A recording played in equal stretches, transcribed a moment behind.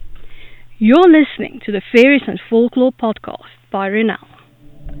You're listening to the Fairies and Folklore podcast by Renal.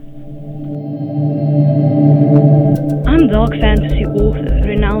 I'm dark fantasy author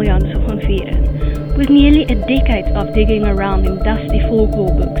Renal Janssen van Vieren. With nearly a decade of digging around in dusty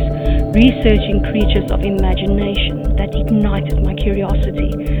folklore books, researching creatures of imagination that ignited my curiosity,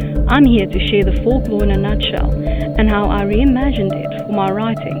 I'm here to share the folklore in a nutshell and how I reimagined it for my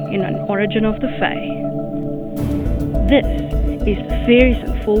writing in An Origin of the Fae. This is the Fairies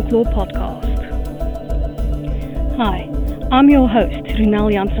and Folklore podcast. Hi, I'm your host,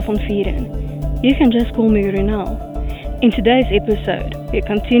 Renal Janssen van Vieren. You can just call me Renal. In today's episode, we're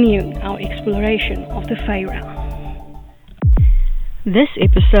continuing our exploration of the Fae realm. This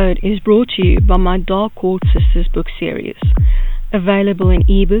episode is brought to you by my Dark Court Sisters book series, available in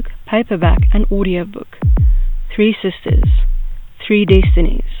ebook, paperback, and audiobook. 3 sisters, 3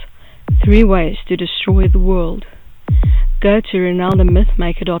 destinies, 3 ways to destroy the world. Go to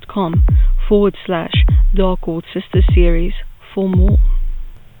renaldthemythmaker.com/Dark Court Sisters series for more.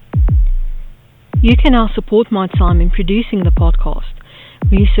 You can now support my time in producing the podcast,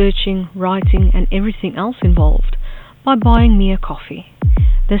 researching, writing, and everything else involved by buying me a coffee.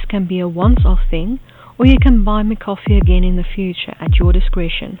 This can be a once-off thing, or you can buy me coffee again in the future at your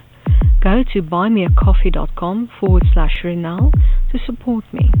discretion. Go to buymeacoffee.com/Renal to support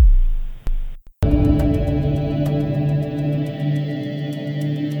me.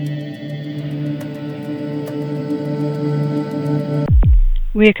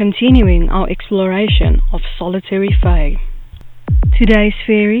 We're continuing our exploration of solitary fae. Today's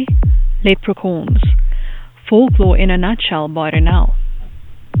fairy, leprechauns. Folklore in a nutshell by Renal.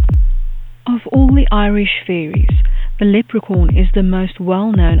 Of all the Irish fairies, the leprechaun is the most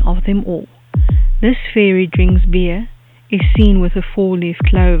well-known of them all. This fairy drinks beer, is seen with a 4-leaf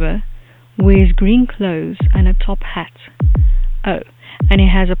clover, wears green clothes and a top hat. Oh, and he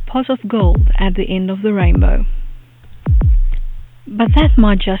has a pot of gold at the end of the rainbow. But that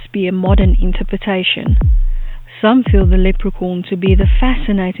might just be a modern interpretation. Some feel the leprechaun to be the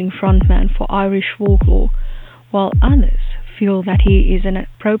fascinating frontman for Irish folklore, while others feel that he is an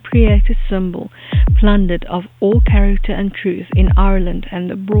appropriated symbol plundered of all character and truth in Ireland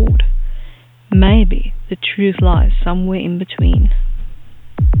and abroad. Maybe the truth lies somewhere in between.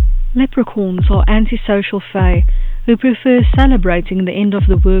 Leprechauns are antisocial fae who prefer celebrating the end of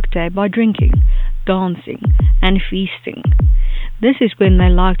the workday by drinking, dancing, and feasting. This is when they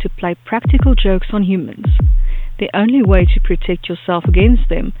like to play practical jokes on humans. The only way to protect yourself against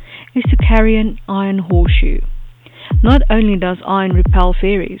them is to carry an iron horseshoe. Not only does iron repel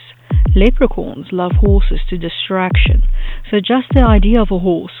fairies, leprechauns love horses to distraction, so just the idea of a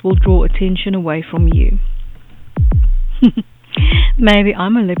horse will draw attention away from you. Maybe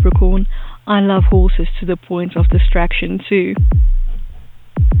I'm a leprechaun. I love horses to the point of distraction too.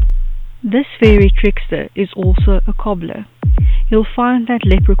 This fairy trickster is also a cobbler. You'll find that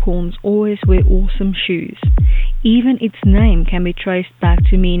leprechauns always wear awesome shoes. Even its name can be traced back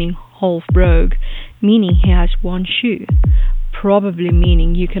to meaning half brogue, meaning he has one shoe, probably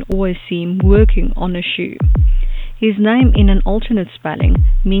meaning you can always see him working on a shoe. His name in an alternate spelling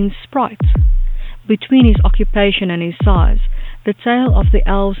means sprite. Between his occupation and his size, the Tale of the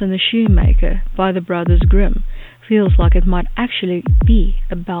Elves and the Shoemaker by the Brothers Grimm feels like it might actually be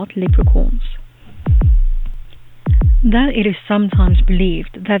about leprechauns. Though it is sometimes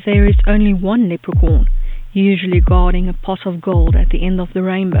believed that there is only one leprechaun, usually guarding a pot of gold at the end of the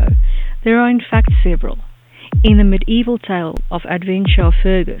rainbow, there are in fact several. In the medieval tale of Adventure of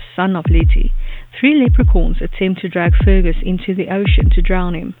Fergus, son of Letty, 3 leprechauns attempt to drag Fergus into the ocean to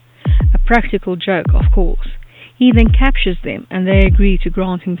drown him. A practical joke, of course. He then captures them and they agree to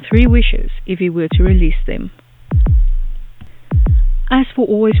grant him 3 wishes if he were to release them. As for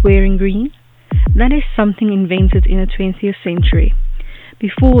always wearing green, that is something invented in the 20th century.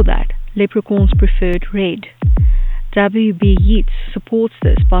 Before that, leprechauns preferred red. W.B. Yeats supports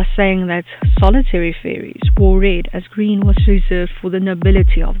this by saying that solitary fairies wore red as green was reserved for the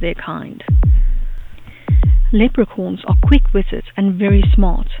nobility of their kind. Leprechauns are quick-witted and very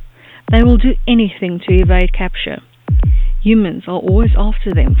smart. They will do anything to evade capture. Humans are always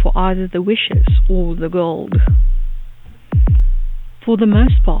after them for either the wishes or the gold. For the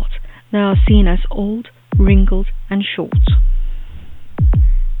most part, they are seen as old, wrinkled, and short.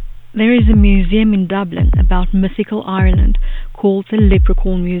 There is a museum in Dublin about mythical Ireland called the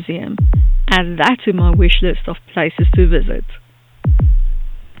Leprechaun Museum. Add that to my wish list of places to visit.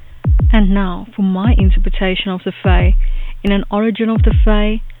 And now for my interpretation of the Fae in An Origin of the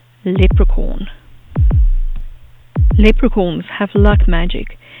Fae, Leprechaun. Leprechauns have luck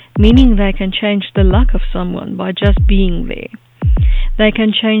magic, meaning they can change the luck of someone by just being there. They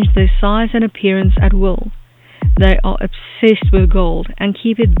can change their size and appearance at will. They are obsessed with gold and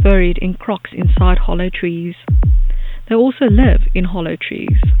keep it buried in crocks inside hollow trees. They also live in hollow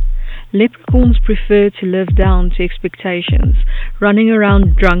trees. Leprechauns prefer to live down to expectations, running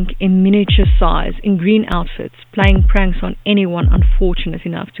around drunk in miniature size in green outfits, playing pranks on anyone unfortunate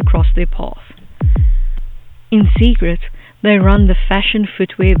enough to cross their path. In secret, they run the fashion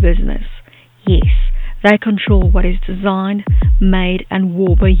footwear business. Yes, they control what is designed, made and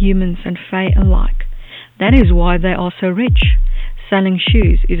worn by humans and fae alike. That is why they are so rich. Selling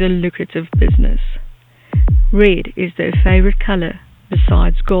shoes is a lucrative business. Red is their favorite color,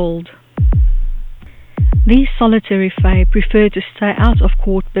 besides gold. These solitary fae prefer to stay out of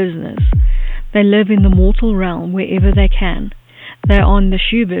court business. They live in the mortal realm wherever they can. They are in the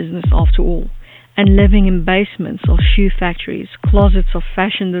shoe business after all, and living in basements of shoe factories, closets of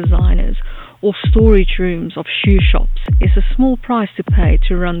fashion designers, or storage rooms of shoe shops is a small price to pay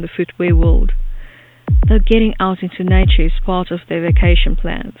to run the footwear world. Though getting out into nature is part of their vacation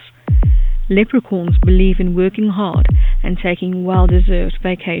plans. Leprechauns believe in working hard and taking well-deserved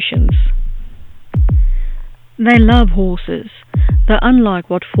vacations. They love horses, though unlike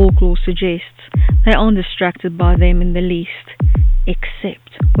what folklore suggests, they aren't distracted by them in the least,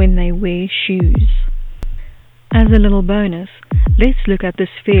 except when they wear shoes. As a little bonus, let's look at this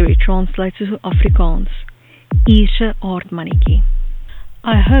fairy translated to Afrikaans, Ierse aardmannetjie.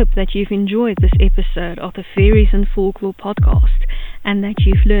 I hope that you've enjoyed this episode of the Fairies and Folklore podcast and that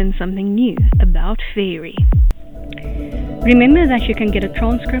you've learned something new about fairy. Remember that you can get a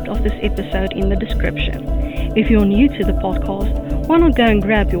transcript of this episode in the description. If you're new to the podcast, why not go and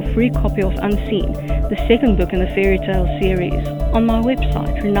grab your free copy of Unseen, the second book in the fairy tale series, on my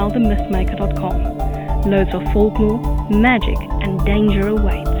website, ronaldthemythmaker.com. Loads of folklore, magic, and danger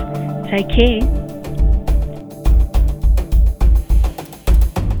await. Take care.